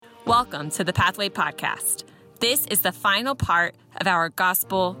Welcome to the Pathway Podcast. This is the final part of our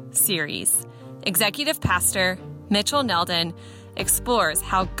gospel series. Executive Pastor Mitchell Neldon explores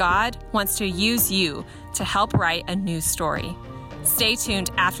how God wants to use you to help write a new story. Stay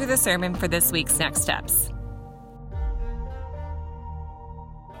tuned after the sermon for this week's next steps.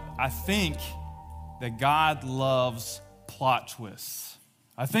 I think that God loves plot twists.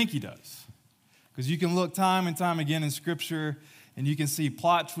 I think he does. Because you can look time and time again in Scripture, and you can see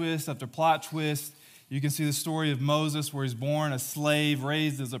plot twist after plot twist. You can see the story of Moses, where he's born a slave,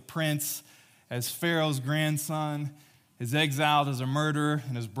 raised as a prince, as Pharaoh's grandson, is exiled as a murderer,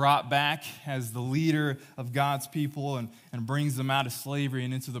 and is brought back as the leader of God's people and brings them out of slavery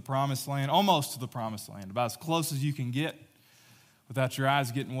and into the promised land, almost to the promised land, about as close as you can get without your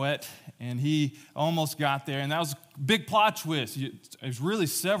eyes getting wet. And he almost got there, and that was a big plot twist. There's really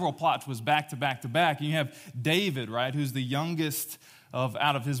several plot twists back to back to back. And you have David, right, who's the youngest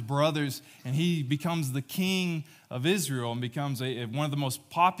out of his brothers, and he becomes the king of Israel and becomes one of the most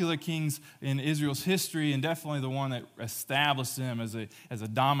popular kings in Israel's history, and definitely the one that established him as a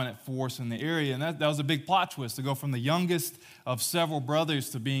dominant force in the area. And that was a big plot twist, to go from the youngest of several brothers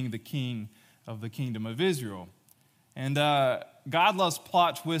to being the king of the kingdom of Israel. And God loves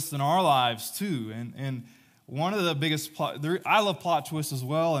plot twists in our lives too. And one of the biggest I love plot twists as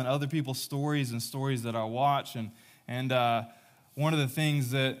well, and other people's stories and stories that I watch. And one of the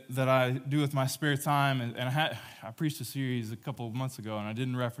things that I do with my spare time, and I preached a series a couple of months ago, and I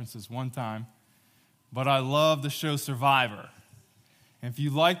didn't reference this one time, but I love the show Survivor. And if you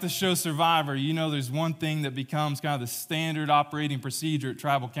like the show Survivor, you know there's one thing that becomes kind of the standard operating procedure at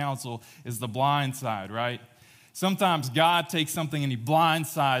Tribal Council is the blind side, right? Sometimes God takes something and he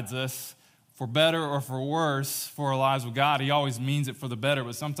blindsides us for better or for worse for our lives with God. He always means it for the better,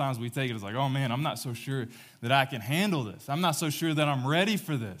 but sometimes we take it as like, oh man, I'm not so sure that I can handle this. I'm not so sure that I'm ready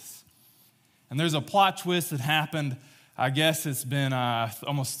for this. And there's a plot twist that happened, I guess it's been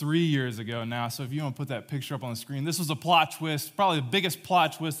almost 3 years ago now. So if you want to put that picture up on the screen, this was a plot twist, probably the biggest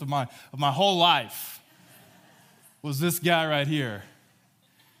plot twist of my whole life, was this guy right here.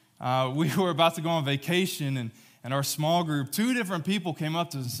 We were about to go on vacation, and our small group, 2 different people came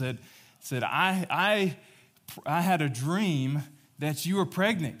up to us and said, I had a dream that you were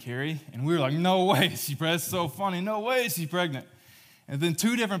pregnant, Carrie. And we were like, no way, that's so funny. No way is she pregnant. And then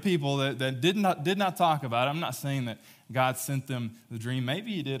 2 different people that did not talk about it. I'm not saying that God sent them the dream.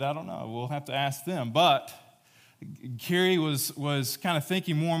 Maybe he did. I don't know. We'll have to ask them. But Carrie was kind of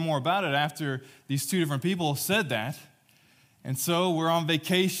thinking more and more about it after these 2 different people said that. And so we're on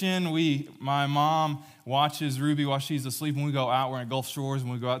vacation. My mom watches Ruby while she's asleep, and we go out. We're in Gulf Shores,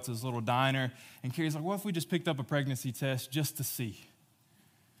 and we go out to this little diner. And Carrie's like, what if we just picked up a pregnancy test just to see?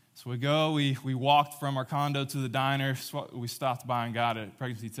 So we go. We walked from our condo to the diner. We stopped by and got a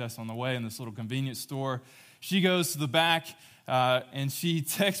pregnancy test on the way in this little convenience store. She goes to the back, and she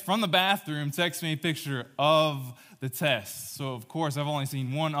texts from the bathroom, texts me a picture of the test. So, of course, I've only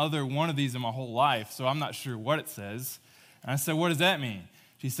seen one of these in my whole life, so I'm not sure what it says. And I said, what does that mean?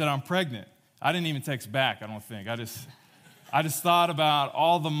 She said, I'm pregnant. I didn't even text back, I don't think. I just thought about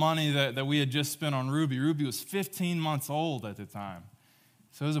all the money that we had just spent on Ruby. Ruby was 15 months old at the time.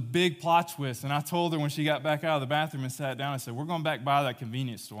 So it was a big plot twist. And I told her when she got back out of the bathroom and sat down, I said, we're going back by that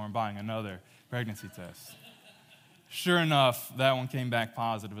convenience store and buying another pregnancy test. Sure enough, that one came back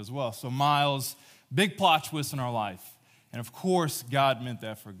positive as well. So Miles, big plot twist in our life. And of course, God meant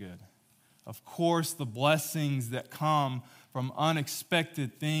that for good. Of course, the blessings that come from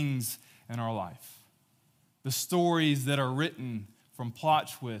unexpected things in our life. The stories that are written from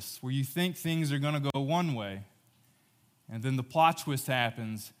plot twists where you think things are going to go one way, and then the plot twist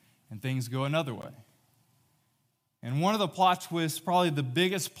happens and things go another way. And one of the plot twists, probably the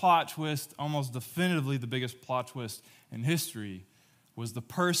biggest plot twist, almost definitively the biggest plot twist in history, was the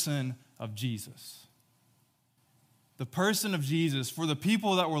person of Jesus. The person of Jesus, for the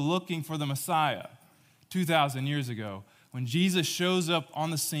people that were looking for the Messiah 2,000 years ago, when Jesus shows up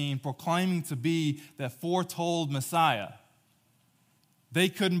on the scene proclaiming to be that foretold Messiah, they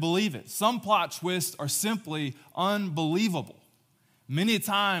couldn't believe it. Some plot twists are simply unbelievable. Many a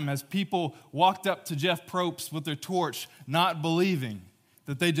time has people walked up to Jeff Probst with their torch not believing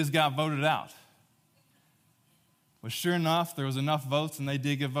that they just got voted out. But sure enough, there was enough votes and they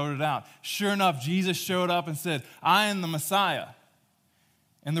did get voted out. Sure enough, Jesus showed up and said, I am the Messiah.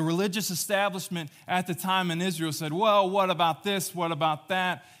 And the religious establishment at the time in Israel said, well, what about this? What about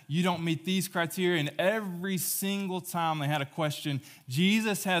that? You don't meet these criteria. And every single time they had a question,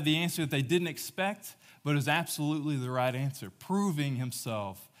 Jesus had the answer that they didn't expect, but it was absolutely the right answer, proving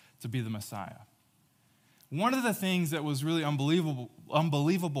himself to be the Messiah. One of the things that was really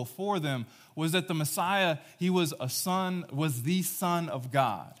unbelievable for them was that the Messiah, he was the Son of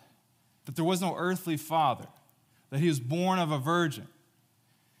God, that there was no earthly father, that he was born of a virgin,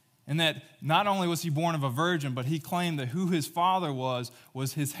 and that not only was he born of a virgin, but he claimed that who his father was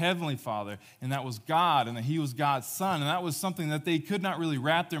his heavenly Father, and that was God, and that he was God's son. And that was something that they could not really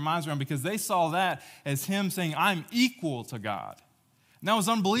wrap their minds around, because they saw that as him saying, I'm equal to God. And that was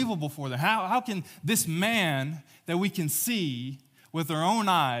unbelievable for them. How can this man that we can see with our own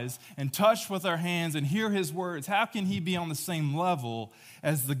eyes and touch with our hands and hear his words, how can he be on the same level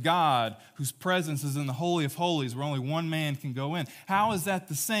as the God whose presence is in the Holy of Holies, where only one man can go in? How is that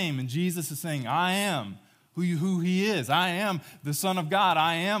the same? And Jesus is saying, I am who he is. I am the Son of God.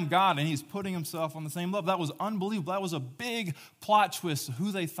 I am God. And he's putting himself on the same level. That was unbelievable. That was a big plot twist of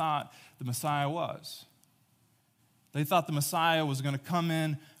who they thought the Messiah was. They thought the Messiah was going to come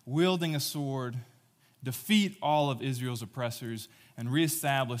in wielding a sword, defeat all of Israel's oppressors, and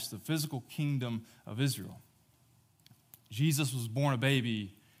reestablish the physical kingdom of Israel. Jesus was born a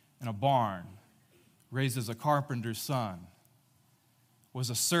baby in a barn, raised as a carpenter's son, was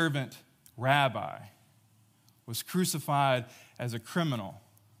a servant rabbi, was crucified as a criminal,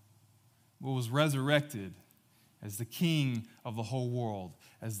 but was resurrected as the King of the whole world,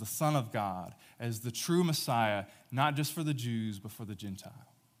 as the Son of God, as the true Messiah, not just for the Jews, but for the Gentiles.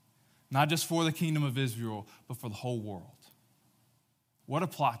 Not just for the kingdom of Israel, but for the whole world. What a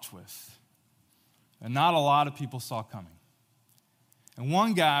plot twist. And not a lot of people saw coming. And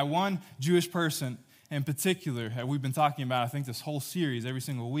one Jewish person in particular, that we've been talking about, I think, this whole series, every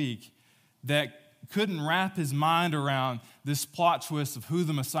single week, that couldn't wrap his mind around this plot twist of who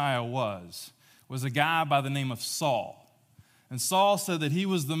the Messiah was a guy by the name of Saul. And Saul said that he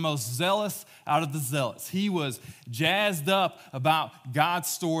was the most zealous out of the zealots. He was jazzed up about God's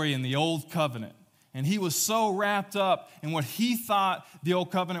story in the Old Covenant. And he was so wrapped up in what he thought the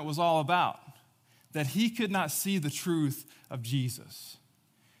Old Covenant was all about that he could not see the truth of Jesus.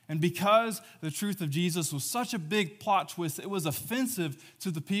 And because the truth of Jesus was such a big plot twist, it was offensive to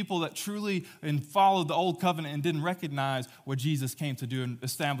the people that truly followed the Old Covenant and didn't recognize what Jesus came to do in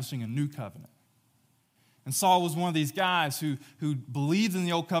establishing a new covenant. And Saul was one of these guys who believed in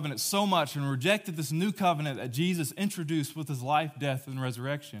the Old Covenant so much and rejected this new covenant that Jesus introduced with his life, death, and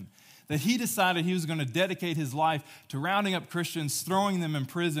resurrection, that he decided he was going to dedicate his life to rounding up Christians, throwing them in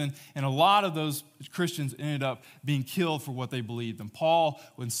prison, and a lot of those Christians ended up being killed for what they believed. And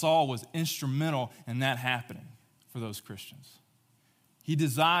Saul was instrumental in that happening for those Christians. He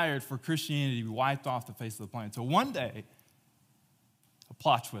desired for Christianity to be wiped off the face of the planet. So one day, a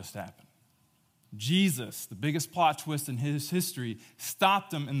plot twist happened. Jesus, the biggest plot twist in his history,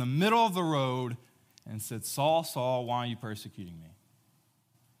 stopped him in the middle of the road and said, Saul, Saul, why are you persecuting me?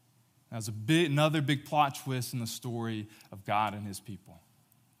 That was another big plot twist in the story of God and his people,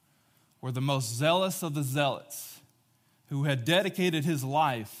 where the most zealous of the zealots, who had dedicated his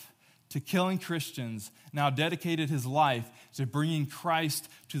life to killing Christians, now dedicated his life to bringing Christ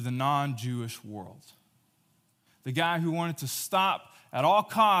to the non-Jewish world. The guy who wanted to stop at all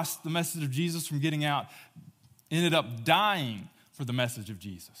costs the message of Jesus from getting out ended up dying for the message of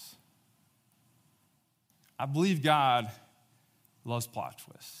Jesus. I believe God loves plot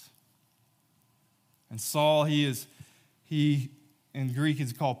twists. And Saul, he in Greek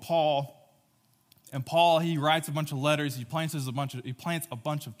is called Paul. And Paul, he writes a bunch of letters, he plants a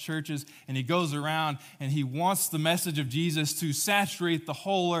bunch of churches, and he goes around and he wants the message of Jesus to saturate the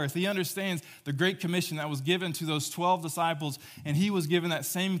whole earth. He understands the great commission that was given to those 12 disciples, and he was given that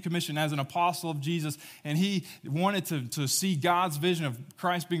same commission as an apostle of Jesus, and he wanted to see God's vision of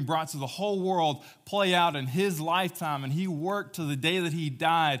Christ being brought to the whole world play out in his lifetime, and he worked to the day that he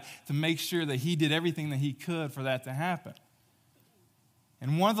died to make sure that he did everything that he could for that to happen.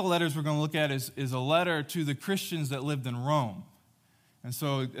 And one of the letters we're going to look at is a letter to the Christians that lived in Rome. And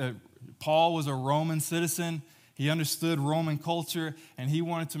so Paul was a Roman citizen. He understood Roman culture, and he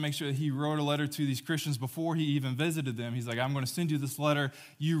wanted to make sure that he wrote a letter to these Christians before he even visited them. He's like, I'm going to send you this letter.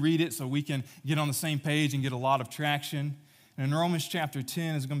 You read it so we can get on the same page and get a lot of traction. And in Romans chapter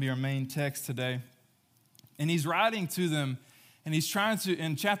 10 is going to be our main text today. And he's writing to them, and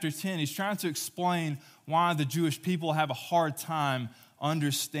in chapter 10, he's trying to explain why the Jewish people have a hard time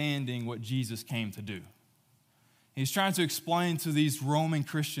understanding what Jesus came to do. He's trying to explain to these Roman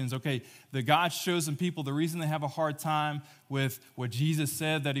Christians, okay, the God's chosen people, the reason they have a hard time with what Jesus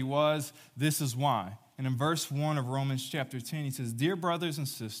said that he was, this is why. And in verse 1 of Romans chapter 10, he says, Dear brothers and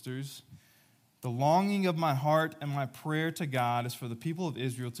sisters, the longing of my heart and my prayer to God is for the people of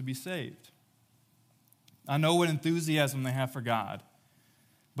Israel to be saved. I know what enthusiasm they have for God,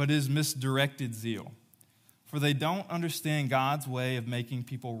 but it is misdirected zeal. for they don't understand God's way of making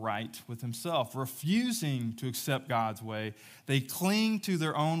people right with himself. Refusing to accept God's way, they cling to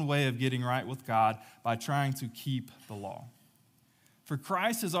their own way of getting right with God by trying to keep the law. For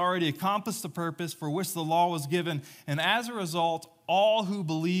Christ has already accomplished the purpose for which the law was given, and as a result, all who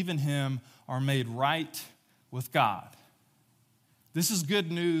believe in him are made right with God. This is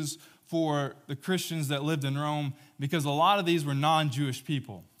good news for the Christians that lived in Rome, because a lot of these were non-Jewish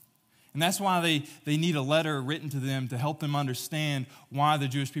people. And that's why they need a letter written to them to help them understand why the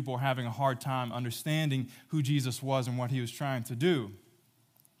Jewish people were having a hard time understanding who Jesus was and what he was trying to do.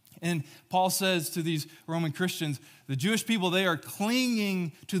 And Paul says to these Roman Christians, the Jewish people, they are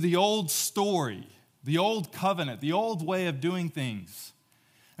clinging to the old story, the old covenant, the old way of doing things.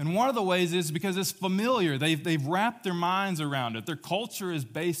 And one of the ways is because it's familiar. They've wrapped their minds around it. Their culture is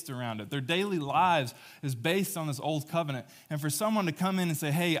based around it. Their daily lives is based on this old covenant. And for someone to come in and say,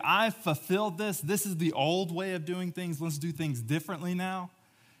 hey, I've fulfilled this. This is the old way of doing things. Let's do things differently now.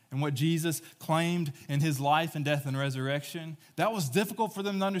 And what Jesus claimed in his life and death and resurrection, that was difficult for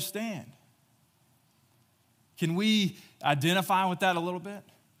them to understand. Can we identify with that a little bit?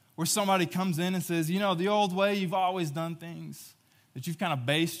 Where somebody comes in and says, the old way, you've always done things that you've kind of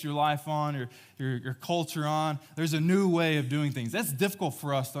based your life on, or your culture on. There's a new way of doing things. That's difficult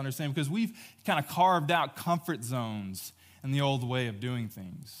for us to understand because we've kind of carved out comfort zones in the old way of doing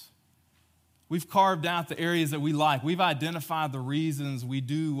things. We've carved out the areas that we like. We've identified the reasons we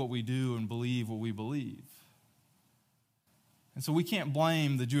do what we do and believe what we believe. And so we can't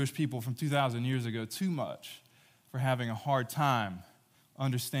blame the Jewish people from 2,000 years ago too much for having a hard time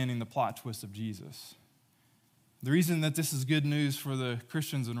understanding the plot twist of Jesus. The reason that this is good news for the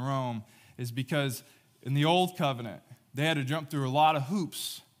Christians in Rome is because in the old covenant, they had to jump through a lot of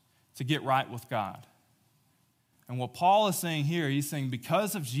hoops to get right with God. And what Paul is saying here, he's saying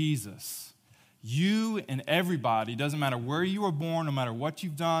because of Jesus, you and everybody, doesn't matter where you were born, no matter what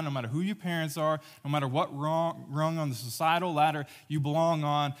you've done, no matter who your parents are, no matter what rung on the societal ladder you belong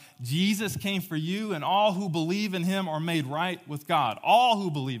on, Jesus came for you, and all who believe in him are made right with God. All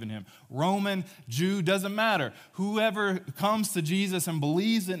who believe in him, Roman, Jew, doesn't matter. Whoever comes to Jesus and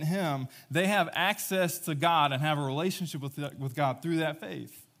believes in him, they have access to God and have a relationship with God through that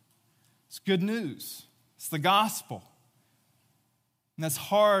faith. It's good news. It's the gospel. And that's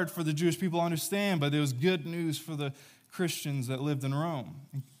hard for the Jewish people to understand, but it was good news for the Christians that lived in Rome.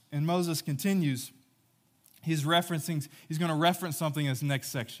 And Moses continues. He's going to reference something in this next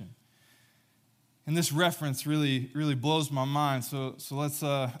section. And this reference really, really blows my mind. So let's.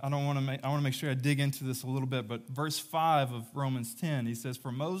 I want to make sure I dig into this a little bit. But verse 5 of Romans 10, he says,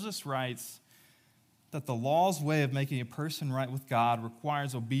 "For Moses writes that the law's way of making a person right with God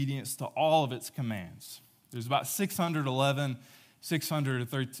requires obedience to all of its commands." There's about 611.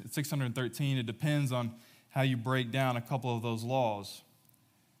 613, it depends on how you break down a couple of those laws.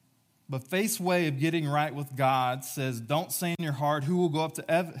 But faith's way of getting right with God says, don't say in your heart, who will go up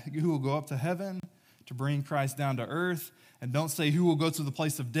to heaven to bring Christ down to earth? And don't say, who will go to the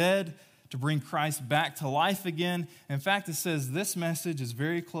place of dead to bring Christ back to life again? In fact, it says this message is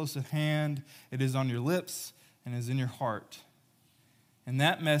very close at hand. It is on your lips and is in your heart. And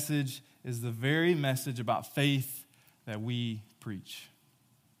that message is the very message about faith that we preach.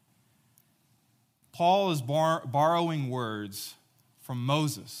 Paul is borrowing words from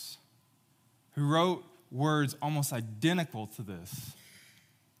Moses, who wrote words almost identical to this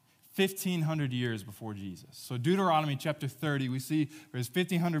 1,500 years before Jesus. So Deuteronomy chapter 30, we see there's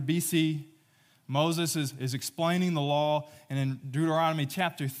 1,500 BC. Moses is explaining the law, and in Deuteronomy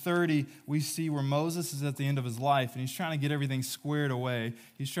chapter 30, we see where Moses is at the end of his life, and he's trying to get everything squared away.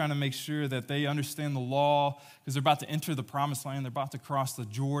 He's trying to make sure that they understand the law, because they're about to enter the promised land. They're about to cross the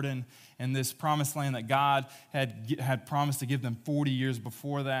Jordan, and this promised land that God had promised to give them 40 years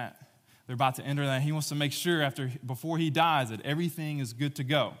before that. They're about to enter that. He wants to make sure before he dies that everything is good to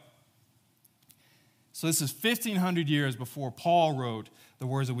go. So this is 1,500 years before Paul wrote the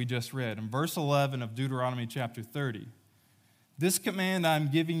words that we just read. In verse 11 of Deuteronomy chapter 30, "This command I'm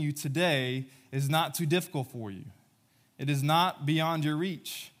giving you today is not too difficult for you. It is not beyond your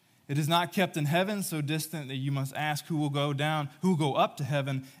reach. It is not kept in heaven so distant that you must ask who will go up to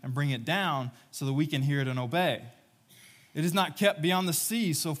heaven and bring it down so that we can hear it and obey. It is not kept beyond the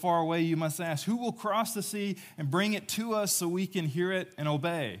sea so far away you must ask who will cross the sea and bring it to us so we can hear it and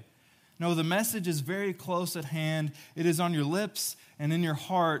obey. No, the message is very close at hand. It is on your lips and in your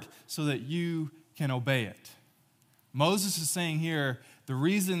heart so that you can obey it." Moses is saying here, the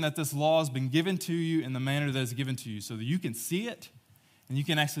reason that this law has been given to you in the manner that it's given to you, so that you can see it and you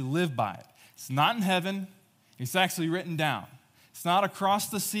can actually live by it. It's not in heaven. It's actually written down. It's not across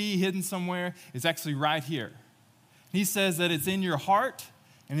the sea hidden somewhere. It's actually right here. He says that it's in your heart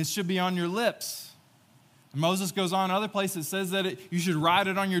and it should be on your lips. And Moses goes on other places, says that you should write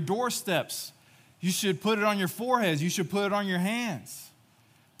it on your doorsteps. You should put it on your foreheads. You should put it on your hands.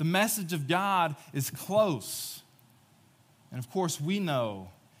 The message of God is close. And of course, we know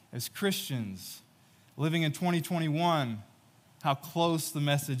as Christians living in 2021 how close the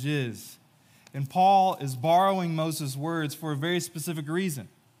message is. And Paul is borrowing Moses' words for a very specific reason.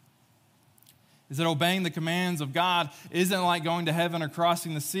 Is that obeying the commands of God isn't like going to heaven or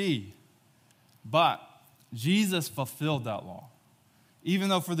crossing the sea. But Jesus fulfilled that law. Even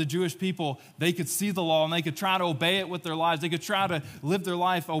though for the Jewish people, they could see the law and they could try to obey it with their lives. They could try to live their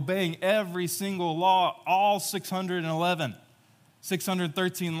life obeying every single law, all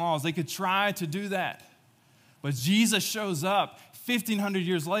 613 laws. They could try to do that. But Jesus shows up 1,500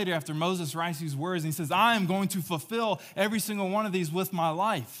 years later after Moses writes these words, and he says, I am going to fulfill every single one of these with my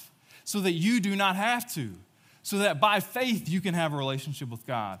life so that you do not have to. So that by faith you can have a relationship with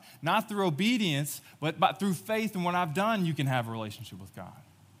God. Not through obedience, but through faith in what I've done, you can have a relationship with God.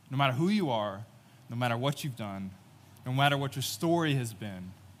 No matter who you are, no matter what you've done, no matter what your story has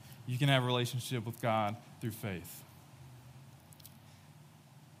been, you can have a relationship with God through faith.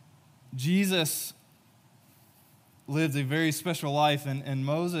 Jesus lived a very special life, and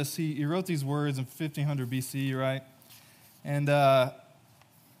Moses, he wrote these words in 1500 BC, right? And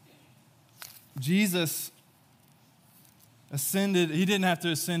Jesus ascended, he didn't have to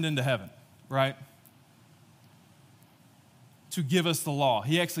ascend into heaven, right? To give us the law.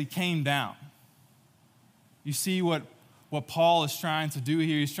 He actually came down. You see what Paul is trying to do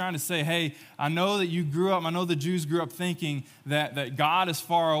here? He's trying to say, hey, I know that you grew up, I know the Jews grew up thinking that God is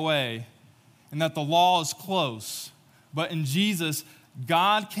far away and that the law is close. But in Jesus,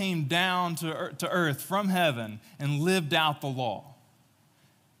 God came down to earth from heaven and lived out the law.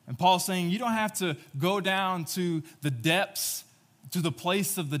 And Paul's saying you don't have to go down to the depths, to the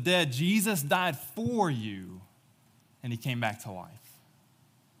place of the dead. Jesus died for you, and he came back to life.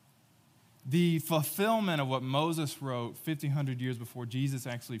 The fulfillment of what Moses wrote 1,500 years before Jesus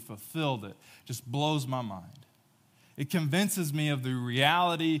actually fulfilled it just blows my mind. It convinces me of the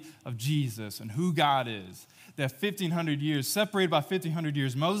reality of Jesus and who God is. That 1,500 years, separated by 1,500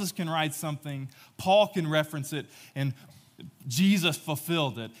 years, Moses can write something, Paul can reference it, and Jesus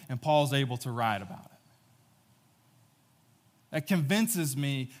fulfilled it, and Paul's able to write about it. That convinces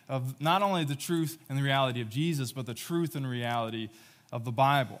me of not only the truth and the reality of Jesus, but the truth and reality of the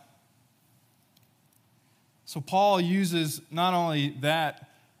Bible. So Paul uses not only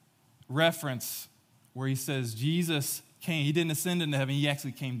that reference where he says Jesus came, he didn't ascend into heaven, he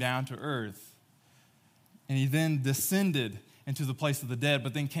actually came down to earth. And he then descended into the place of the dead,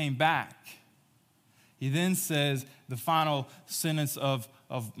 but then came back. He then says the final sentence of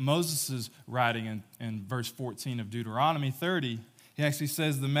Moses' writing in verse 14 of Deuteronomy 30. He actually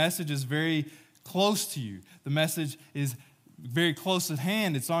says the message is very close to you. The message is very close at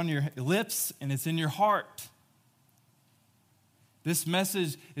hand. It's on your lips and it's in your heart. This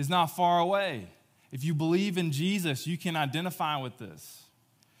message is not far away. If you believe in Jesus, you can identify with this.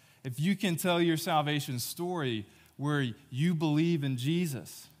 If you can tell your salvation story where you believe in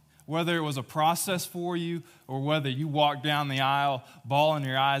Jesus, whether it was a process for you or whether you walked down the aisle bawling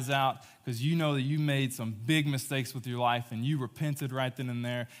your eyes out because you know that you made some big mistakes with your life and you repented right then and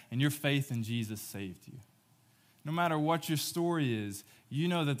there and your faith in Jesus saved you. No matter what your story is, you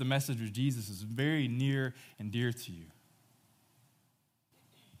know that the message of Jesus is very near and dear to you.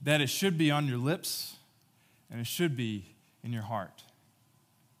 That it should be on your lips and it should be in your heart.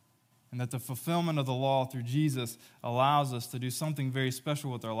 And that the fulfillment of the law through Jesus allows us to do something very special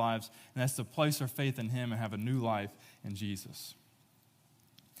with our lives, and that's to place our faith in him and have a new life in Jesus.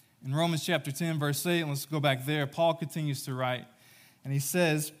 In Romans chapter 10, verse 8, and let's go back there, Paul continues to write, and he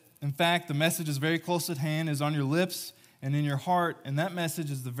says, in fact, the message is very close at hand, is on your lips and in your heart, and that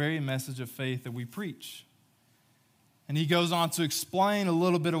message is the very message of faith that we preach. And he goes on to explain a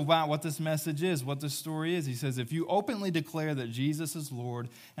little bit about what this message is, what this story is. He says, if you openly declare that Jesus is Lord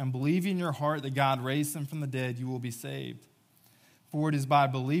and believe in your heart that God raised him from the dead, you will be saved. For it is by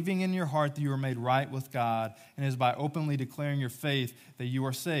believing in your heart that you are made right with God, and it is by openly declaring your faith that you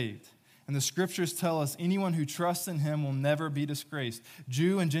are saved. And the scriptures tell us anyone who trusts in him will never be disgraced.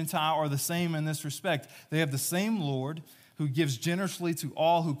 Jew and Gentile are the same in this respect. They have the same Lord, who gives generously to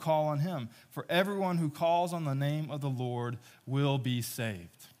all who call on him. For everyone who calls on the name of the Lord will be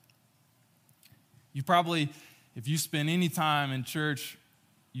saved. You probably, if you spend any time in church,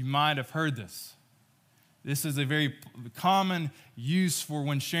 you might have heard this. This is a very common use for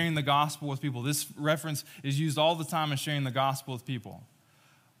when sharing the gospel with people. This reference is used all the time in sharing the gospel with people.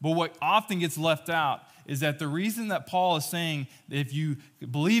 But what often gets left out is that the reason that Paul is saying that if you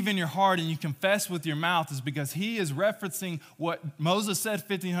believe in your heart and you confess with your mouth is because he is referencing what Moses said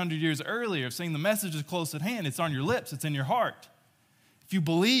 1,500 years earlier, saying the message is close at hand. It's on your lips. It's in your heart. If you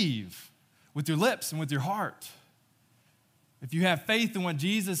believe with your lips and with your heart, if you have faith in what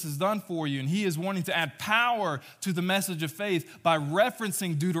Jesus has done for you, and he is wanting to add power to the message of faith by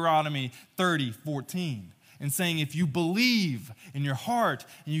referencing Deuteronomy 30:14 and saying if you believe in your heart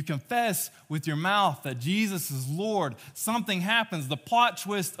and you confess with your mouth that Jesus is Lord, something happens. The plot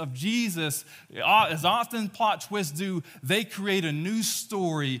twist of Jesus, as often plot twists do, they create a new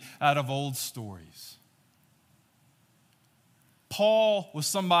story out of old stories. Paul was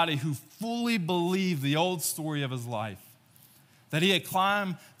somebody who fully believed the old story of his life, that he had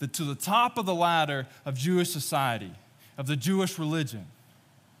climbed to the top of the ladder of Jewish society, of the Jewish religion.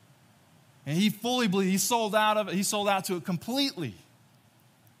 And he fully believed, he sold out to it completely.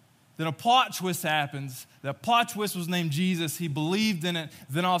 Then a plot twist happens. That plot twist was named Jesus. He believed in it.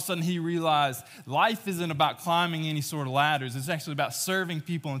 Then all of a sudden he realized life isn't about climbing any sort of ladders. It's actually about serving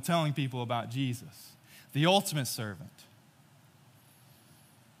people and telling people about Jesus, the ultimate servant.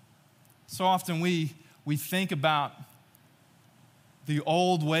 So often we think about the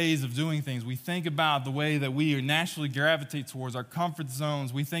old ways of doing things. We think about the way that we naturally gravitate towards our comfort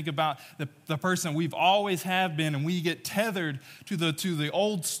zones. We think about the person we've always have been, and we get tethered to the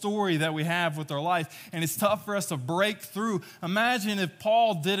old story that we have with our life, and it's tough for us to break through. Imagine if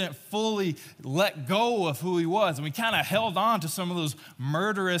Paul didn't fully let go of who he was, and we kind of held on to some of those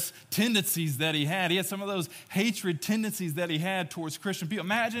murderous tendencies that he had. He had some of those hatred tendencies that he had towards Christian people.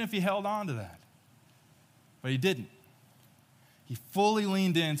 Imagine if he held on to that. But he didn't. He fully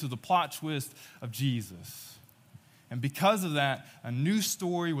leaned into the plot twist of Jesus. And because of that, a new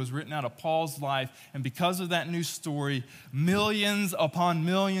story was written out of Paul's life. And because of that new story, millions upon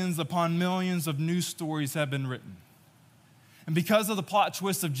millions upon millions of new stories have been written. And because of the plot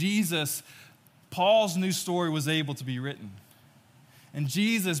twist of Jesus, Paul's new story was able to be written. And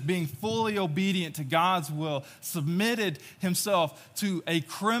Jesus, being fully obedient to God's will, submitted himself to a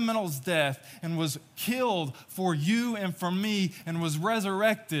criminal's death and was killed for you and for me and was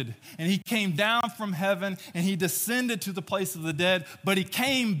resurrected. And he came down from heaven and he descended to the place of the dead, but he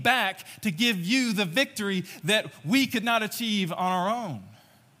came back to give you the victory that we could not achieve on our own.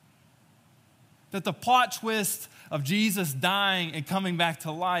 That the plot twist of Jesus dying and coming back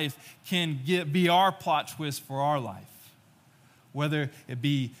to life can be our plot twist for our life. Whether it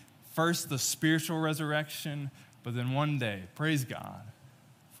be first the spiritual resurrection, but then one day, praise God,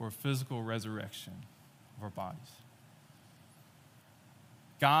 for a physical resurrection of our bodies.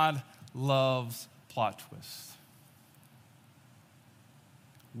 God loves plot twists.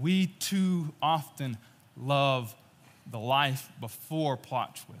 We too often love the life before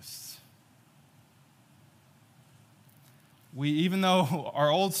plot twists. Even though our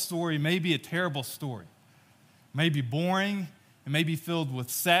old story may be a terrible story, may be boring, it may be filled with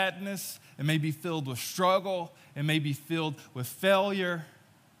sadness. It may be filled with struggle. It may be filled with failure.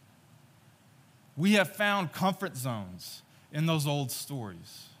 We have found comfort zones in those old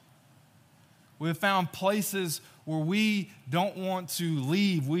stories. We have found places where we don't want to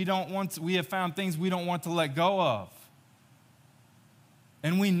leave. We have found things we don't want to let go of.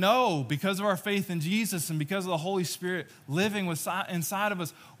 And we know, because of our faith in Jesus and because of the Holy Spirit living inside of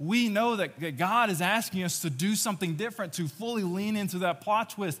us, we know that God is asking us to do something different, to fully lean into that plot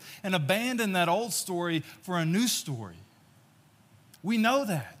twist and abandon that old story for a new story. We know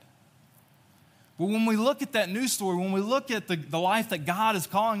that. But when we look at that new story, when we look at the life that God is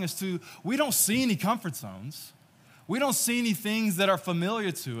calling us to, we don't see any comfort zones. We don't see any things that are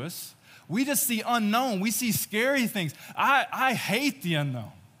familiar to us. We just see unknown. We see scary things. I hate the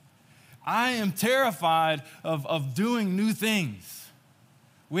unknown. I am terrified of doing new things.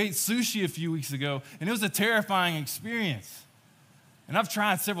 We ate sushi a few weeks ago, and it was a terrifying experience. And I've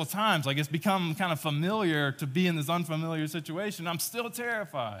tried several times. Like, it's become kind of familiar to be in this unfamiliar situation. I'm still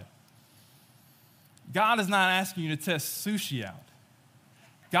terrified. God is not asking you to test sushi out.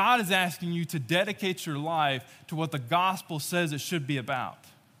 God is asking you to dedicate your life to what the gospel says it should be about.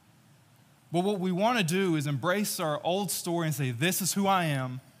 But what we want to do is embrace our old story and say, this is who I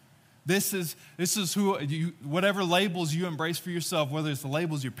am. This is who you, whatever labels you embrace for yourself, whether it's the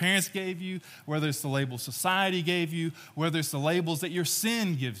labels your parents gave you, whether it's the labels society gave you, whether it's the labels that your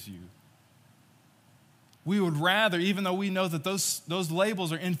sin gives you. We would rather, even though we know that those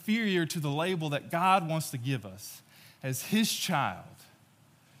labels are inferior to the label that God wants to give us as his child,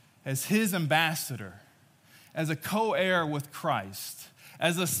 as his ambassador, as a co-heir with Christ,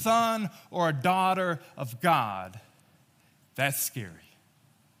 as a son or a daughter of God, that's scary.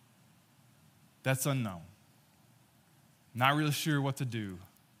 That's unknown. Not really sure what to do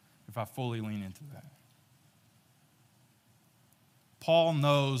if I fully lean into that. Paul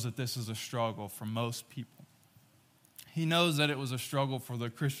knows that this is a struggle for most people. He knows that it was a struggle for the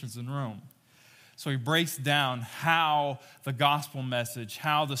Christians in Rome. So he breaks down how the gospel message,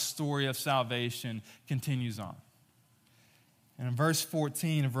 how the story of salvation continues on. And in verse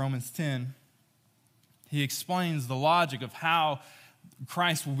 14 of Romans 10, he explains the logic of how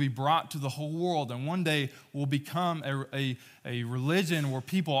Christ will be brought to the whole world and one day will become a religion where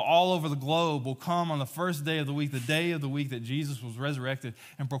people all over the globe will come on the first day of the week that Jesus was resurrected,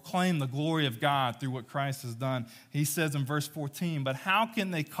 and proclaim the glory of God through what Christ has done. He says in verse 14, but how can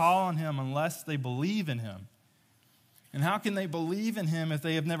they call on him unless they believe in him? And how can they believe in him if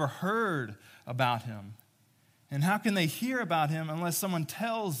they have never heard about him? And how can they hear about him unless someone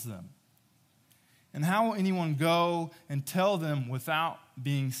tells them? And how will anyone go and tell them without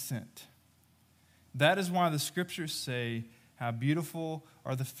being sent? That is why the scriptures say, how beautiful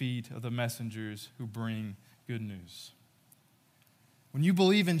are the feet of the messengers who bring good news. When you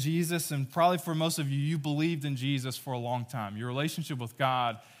believe in Jesus, and probably for most of you, you believed in Jesus for a long time. Your relationship with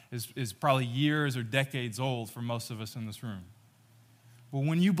God is probably years or decades old for most of us in this room. But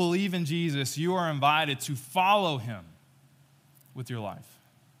when you believe in Jesus, you are invited to follow him with your life.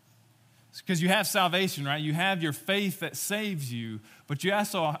 Because you have salvation, right? You have your faith that saves you, but you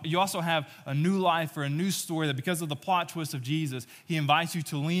also have a new life or a new story that because of the plot twist of Jesus, he invites you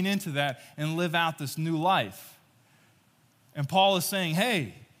to lean into that and live out this new life. And Paul is saying,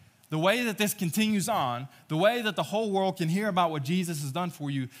 hey, the way that this continues on, the way that the whole world can hear about what Jesus has done for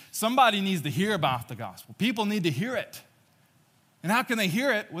you, somebody needs to hear about the gospel. People need to hear it. And how can they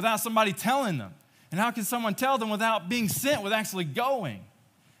hear it without somebody telling them? And how can someone tell them without being sent, with actually going?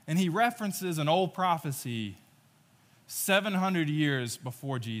 And he references an old prophecy 700 years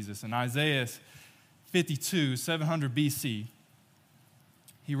before Jesus. In Isaiah 52, 700 BC,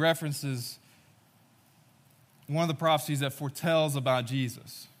 he references one of the prophecies that foretells about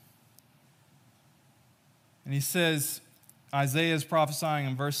Jesus. And he says, Isaiah is prophesying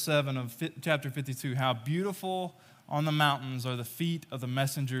in verse 7 of chapter 52, how beautiful on the mountains are the feet of the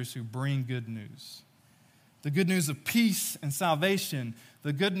messengers who bring good news. The good news of peace and salvation,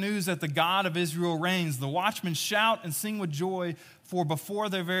 the good news that the God of Israel reigns. The watchmen shout and sing with joy, for before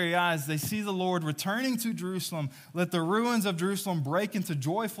their very eyes they see the Lord returning to Jerusalem. Let the ruins of Jerusalem break into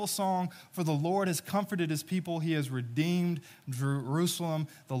joyful song, for the Lord has comforted his people. He has redeemed Jerusalem.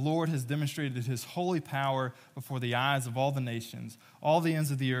 The Lord has demonstrated his holy power before the eyes of all the nations. All the ends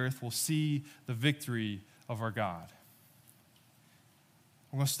of the earth will see the victory of our God.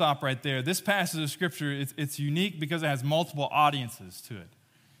 We're going to stop right there. This passage of Scripture, it's unique because it has multiple audiences to it.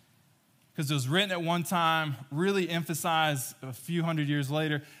 Because it was written at one time, really emphasized a few hundred years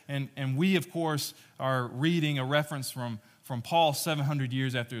later, and we, of course, are reading a reference from Paul 700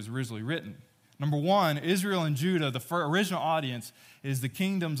 years after it was originally written. Number one, Israel and Judah, the original audience, is the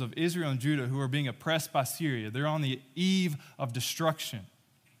kingdoms of Israel and Judah who are being oppressed by Syria. They're on the eve of destruction.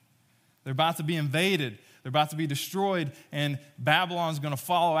 They're about to be invaded. They're about to be destroyed, and Babylon's going to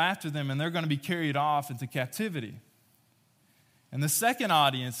follow after them, and they're going to be carried off into captivity. And the second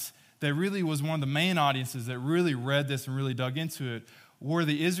audience that really was one of the main audiences that really read this and really dug into it were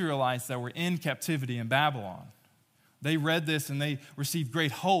the Israelites that were in captivity in Babylon. They read this, and they received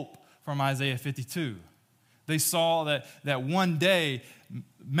great hope from Isaiah 52. They saw that one day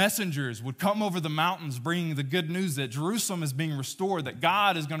messengers would come over the mountains bringing the good news that Jerusalem is being restored, that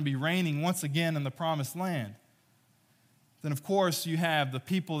God is going to be reigning once again in the promised land. Then, of course, you have the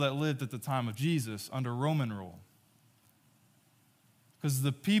people that lived at the time of Jesus under Roman rule. Because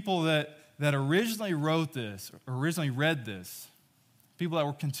the people that originally read this, people that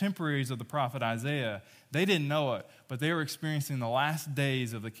were contemporaries of the prophet Isaiah, they didn't know it, but they were experiencing the last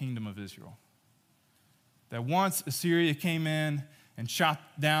days of the kingdom of Israel. That once Assyria came in and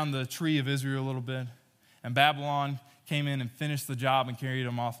chopped down the tree of Israel a little bit, and Babylon came in and finished the job and carried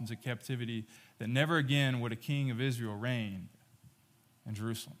them off into captivity, that never again would a king of Israel reign in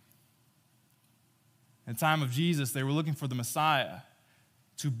Jerusalem. In the time of Jesus, they were looking for the Messiah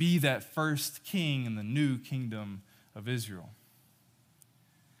to be that first king in the new kingdom of Israel.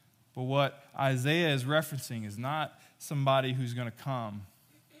 But what Isaiah is referencing is not somebody who's going to come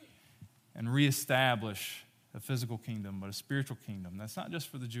and reestablish a physical kingdom, but a spiritual kingdom. That's not just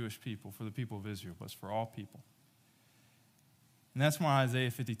for the Jewish people, for the people of Israel, but it's for all people. And that's why Isaiah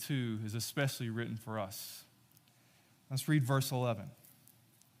 52 is especially written for us. Let's read verse 11.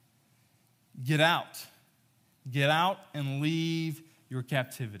 Get out and leave your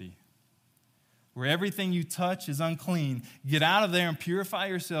captivity. where everything you touch is unclean. Get out of there and purify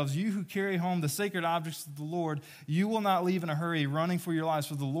yourselves. You who carry home the sacred objects of the Lord, you will not leave in a hurry, running for your lives,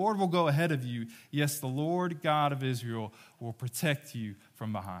 for the Lord will go ahead of you. Yes, the Lord God of Israel will protect you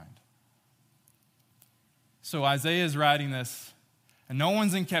from behind. So Isaiah is writing this, and no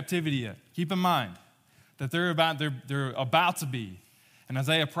one's in captivity yet. Keep in mind that they're about to be. And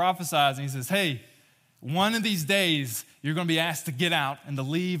Isaiah prophesies, and he says, hey, one of these days, you're going to be asked to get out and to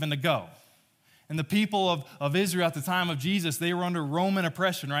leave and to go. And the people of Israel at the time of Jesus, they were under Roman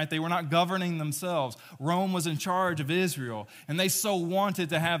oppression, right? They were not governing themselves. Rome was in charge of Israel, and they so wanted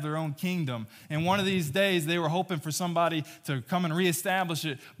to have their own kingdom. And one of these days, they were hoping for somebody to come and reestablish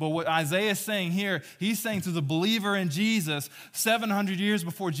it. But what Isaiah is saying here, he's saying to the believer in Jesus, 700 years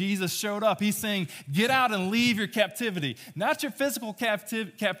before Jesus showed up, he's saying, get out and leave your captivity. Not your physical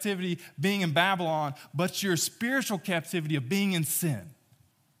captivity being in Babylon, but your spiritual captivity of being in sin.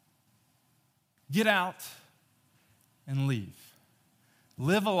 Get out and leave.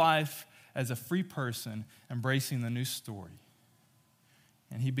 Live a life as a free person, embracing the new story.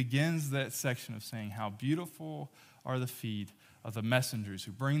 And he begins that section of saying, how beautiful are the feet of the messengers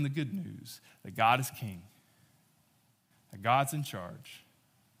who bring the good news that God is king, that God's in charge.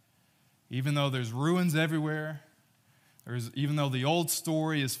 Even though there's ruins everywhere, even though the old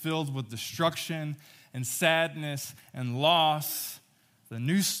story is filled with destruction and sadness and loss, the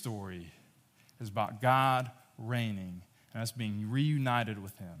new story is about God reigning and us being reunited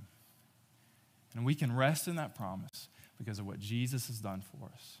with him. And we can rest in that promise because of what Jesus has done for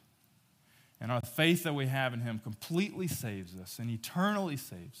us. And our faith that we have in him completely saves us and eternally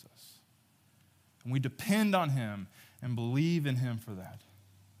saves us. And we depend on him and believe in him for that.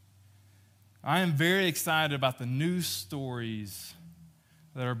 I am very excited about the new stories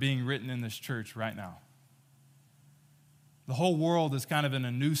that are being written in this church right now. The whole world is kind of in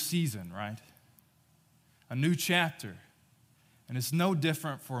a new season, right? A new chapter. And it's no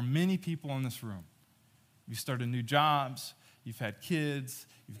different for many people in this room. You started new jobs, you've had kids,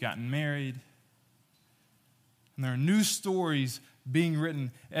 you've gotten married. And there are new stories being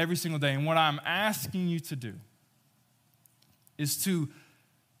written every single day. And what I'm asking you to do is to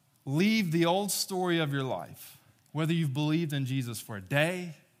leave the old story of your life, whether you've believed in Jesus for a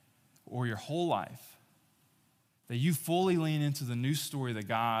day or your whole life, that you fully lean into the new story that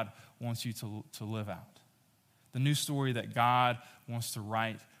God wants you to live out. The new story that God wants to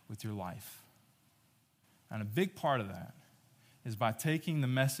write with your life. And a big part of that is by taking the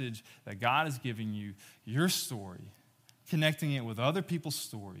message that God is giving you, your story, connecting it with other people's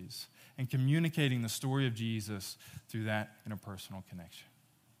stories, and communicating the story of Jesus through that interpersonal connection.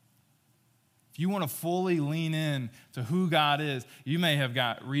 If you want to fully lean in to who God is, you may have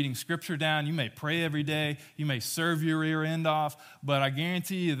got reading scripture down, you may pray every day, you may serve your rear end off, but I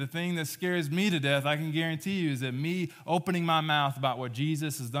guarantee you the thing that scares me to death, I can guarantee you, is that me opening my mouth about what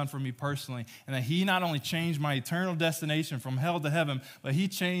Jesus has done for me personally, and that he not only changed my eternal destination from hell to heaven, but he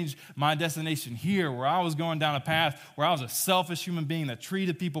changed my destination here, where I was going down a path where I was a selfish human being that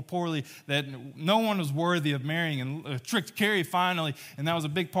treated people poorly, that no one was worthy of marrying, and tricked Carrie finally, and that was a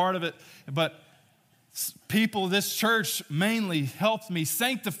big part of it. But people, this church mainly helped me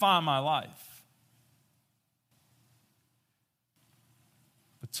sanctify my life.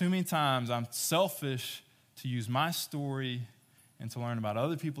 But too many times I'm selfish to use my story and to learn about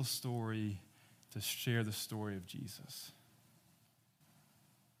other people's story to share the story of Jesus.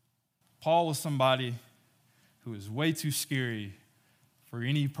 Paul was somebody who was way too scary for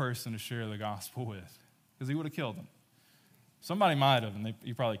any person to share the gospel with, because he would have killed him. Somebody might have, and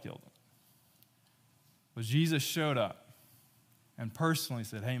he probably killed him. But Jesus showed up and personally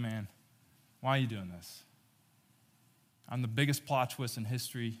said, hey man, why are you doing this? I'm the biggest plot twist in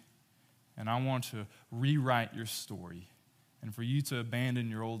history, and I want to rewrite your story and for you to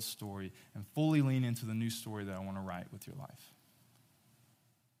abandon your old story and fully lean into the new story that I want to write with your life.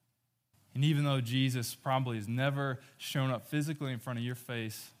 And even though Jesus probably has never shown up physically in front of your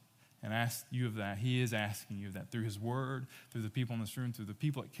face and asked you of that, he is asking you of that through his word, through the people in this room, through the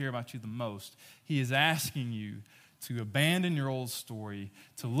people that care about you the most. He is asking you to abandon your old story,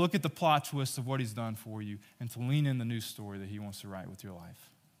 to look at the plot twist of what he's done for you, and to lean in the new story that he wants to write with your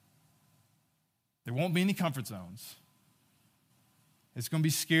life. There won't be any comfort zones. It's going to be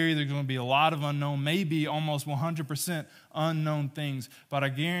scary. There's going to be a lot of unknown, maybe almost 100% unknown things. But I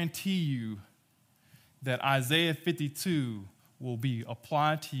guarantee you that Isaiah 52 will be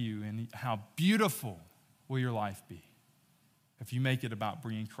applied to you, and how beautiful will your life be if you make it about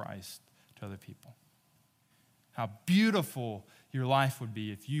bringing Christ to other people. How beautiful your life would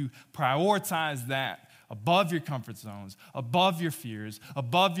be if you prioritize that above your comfort zones, above your fears,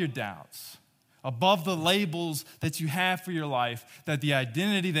 above your doubts, above the labels that you have for your life, that the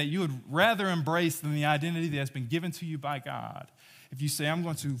identity that you would rather embrace than the identity that has been given to you by God, if you say, I'm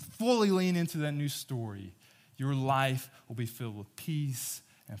going to fully lean into that new story, your life will be filled with peace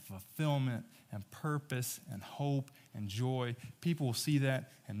and fulfillment and purpose and hope and joy. People will see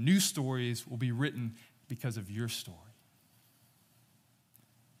that, and new stories will be written because of your story.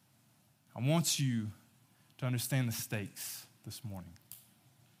 I want you to understand the stakes this morning.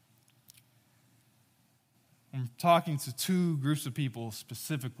 I'm talking to two groups of people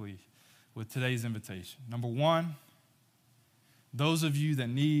specifically with today's invitation. Number one, those of you that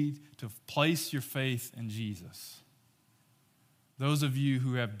need to place your faith in Jesus. Those of you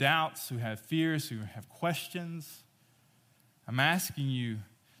who have doubts, who have fears, who have questions. I'm asking you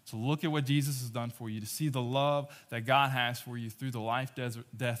to look at what Jesus has done for you, to see the love that God has for you through the life,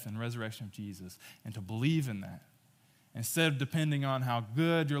 death, and resurrection of Jesus, and to believe in that. Instead of depending on how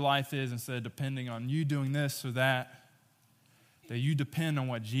good your life is, instead of depending on you doing this or that you depend on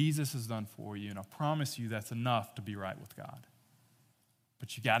what Jesus has done for you. And I promise you that's enough to be right with God.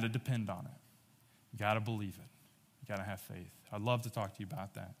 But you got to depend on it. You got to believe it. You got to have faith. I'd love to talk to you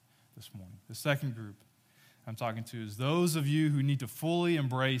about that this morning. The second group I'm talking to is those of you who need to fully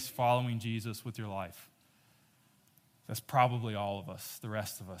embrace following Jesus with your life. That's probably all of us, the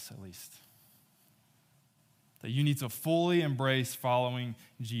rest of us at least. That you need to fully embrace following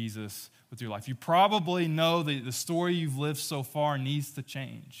Jesus with your life. You probably know that the story you've lived so far needs to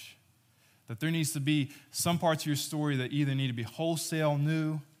change. That there needs to be some parts of your story that either need to be wholesale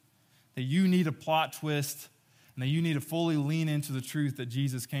new, that you need a plot twist, and that you need to fully lean into the truth that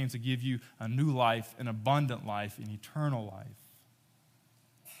Jesus came to give you a new life, an abundant life, an eternal life.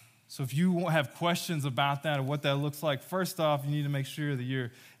 So if you have questions about that or what that looks like, first off, you need to make sure that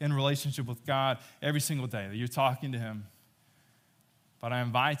you're in relationship with God every single day, that you're talking to Him. But I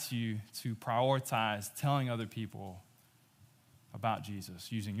invite you to prioritize telling other people about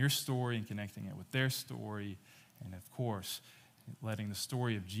Jesus, using your story and connecting it with their story, and of course, letting the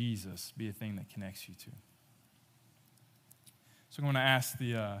story of Jesus be a thing that connects you to. So I'm going to ask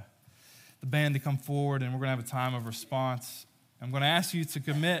the band to come forward, and we're going to have a time of response. I'm going to ask you to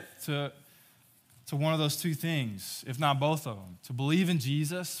commit to one of those two things, if not both of them, to believe in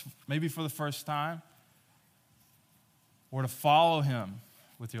Jesus, maybe for the first time, or to follow Him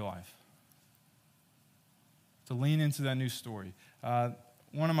with your life. To lean into that new story.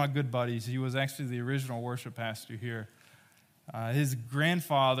 One of my good buddies, he was actually the original worship pastor here. His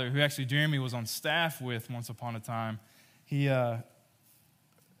grandfather, who actually Jeremy was on staff with once upon a time, he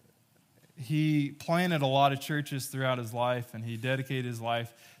planted a lot of churches throughout his life, and he dedicated his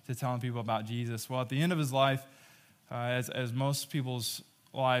life to telling people about Jesus. Well, at the end of his life, as most people's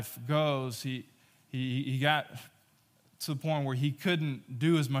life goes, he got to the point where he couldn't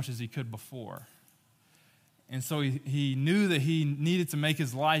do as much as he could before. And so he knew that he needed to make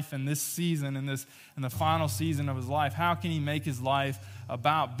his life in this season, in the final season of his life. How can he make his life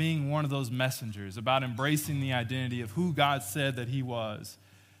about being one of those messengers, about embracing the identity of who God said that he was,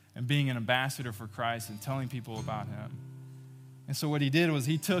 and being an ambassador for Christ and telling people about Him? And so what he did was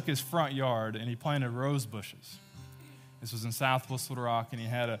he took his front yard and he planted rose bushes. This was in Southwest Little Rock, and he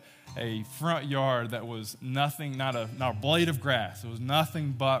had a front yard that was nothing, not a blade of grass. It was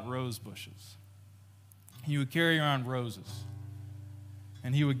nothing but rose bushes. He would carry around roses,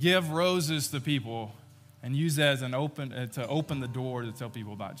 and he would give roses to people and use that as to open the door to tell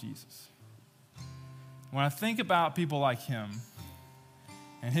people about Jesus. When I think about people like him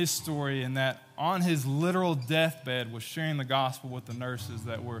and his story, and that on his literal deathbed was sharing the gospel with the nurses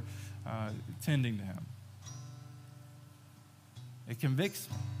that were tending to him, it convicts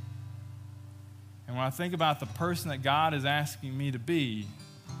me. And when I think about the person that God is asking me to be,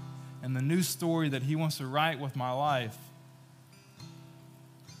 and the new story that He wants to write with my life,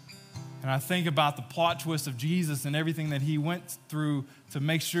 and I think about the plot twist of Jesus and everything that He went through to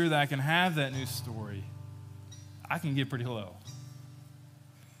make sure that I can have that new story, I can get pretty low.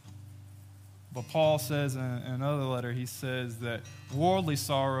 But Paul says in another letter, he says that worldly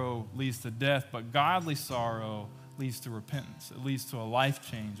sorrow leads to death, but godly sorrow leads to repentance. It leads to a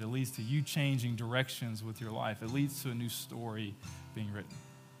life change. It leads to you changing directions with your life. It leads to a new story being written.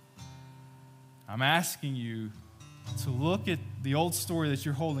 I'm asking you to look at the old story that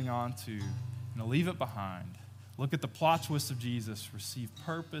you're holding on to and to leave it behind. Look at the plot twist of Jesus. Receive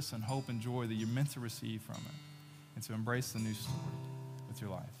purpose and hope and joy that you're meant to receive from it, and to embrace the new story with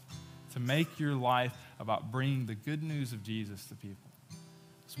your life. To make your life about bringing the good news of Jesus to people.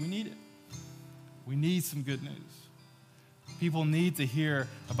 Because we need it. We need some good news. People need to hear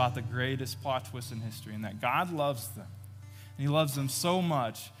about the greatest plot twist in history, and that God loves them. And He loves them so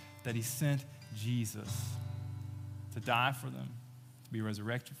much that He sent Jesus to die for them, to be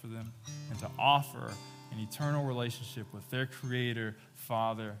resurrected for them, and to offer an eternal relationship with their Creator,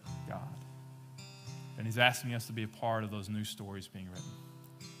 Father, God. And he's asking us to be a part of those new stories being written.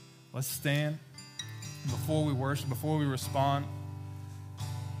 Let's stand. Before we worship, before we respond,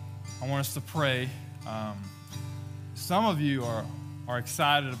 I want us to pray. Some of you are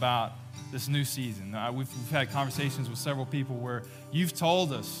excited about this new season. We've had conversations with several people where you've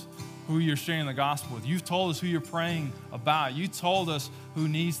told us who you're sharing the gospel with. You've told us who you're praying about. You told us who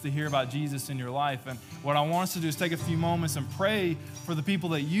needs to hear about Jesus in your life. And what I want us to do is take a few moments and pray for the people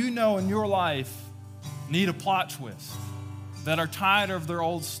that you know in your life need a plot twist, that are tired of their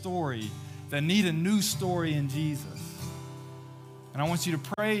old story, that need a new story in Jesus. And I want you to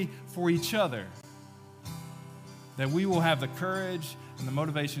pray for each other, that we will have the courage and the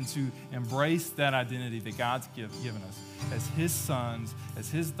motivation to embrace that identity that God's given us as His sons, as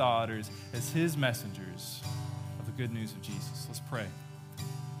His daughters, as His messengers of the good news of Jesus. Let's pray.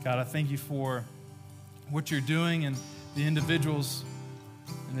 God, I thank you for what you're doing and the individuals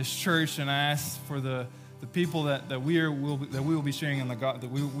in this church, and I ask for the people that we will be sharing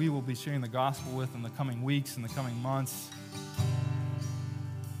we will be sharing the gospel with in the coming weeks and the coming months.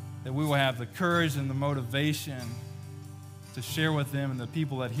 That we will have the courage and the motivation to share with them, and the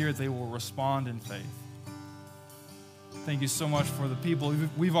people that hear it, they will respond in faith. Thank you so much for the people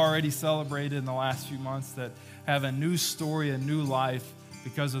we've already celebrated in the last few months that have a new story, a new life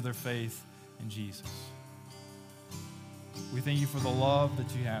because of their faith in Jesus. We thank you for the love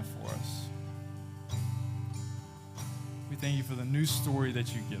that you have for us. We thank you for the new story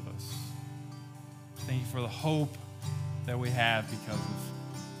that you give us. Thank you for the hope that we have because of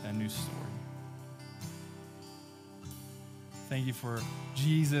that new story. Thank you for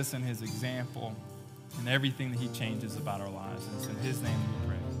Jesus and His example and everything that He changes about our lives. And it's in His name we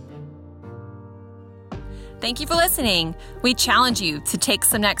pray. Thank you for listening. We challenge you to take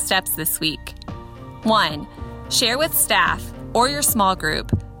some next steps this week. 1, share with staff or your small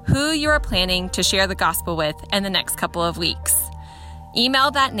group who you are planning to share the gospel with in the next couple of weeks. Email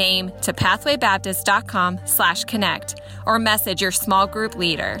that name to pathwaybaptist.com/connect or message your small group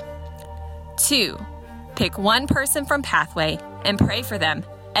leader. 2, pick one person from Pathway and pray for them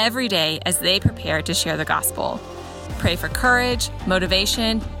every day as they prepare to share the gospel. Pray for courage,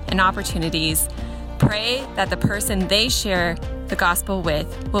 motivation, and opportunities. Pray that the person they share the gospel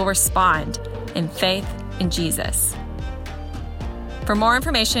with will respond in faith in Jesus. For more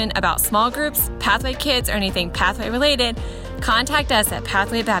information about small groups, Pathway Kids, or anything Pathway related, contact us at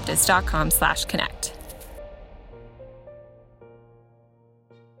pathwaybaptist.com/connect.